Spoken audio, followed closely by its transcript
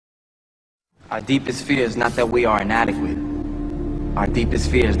Our deepest fear is not that we are inadequate. Our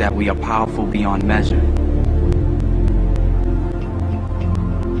deepest fear is that we are powerful beyond measure.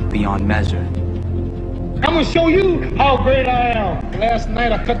 Beyond measure. I'm gonna show you how great I am. Last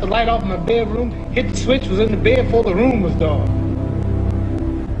night I cut the light off in my bedroom, hit the switch, was in the bed before the room was dark.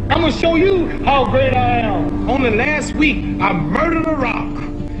 I'm gonna show you how great I am. Only last week I murdered a rock,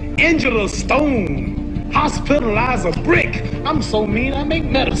 injured a stone, hospitalized a brick. I'm so mean I make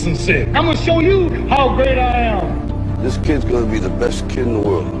medicine sick. I'm gonna show you how great I am. This kid's gonna be the best kid in the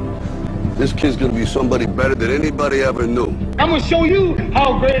world. This kid's gonna be somebody better than anybody ever knew. I'm gonna show you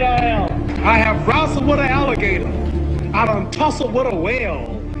how great I am. I have wrestled with an alligator. I done tussled with a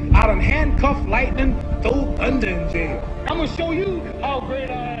whale. I done handcuffed lightning, throw thunder in jail. I'm gonna show you how great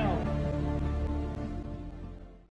I am.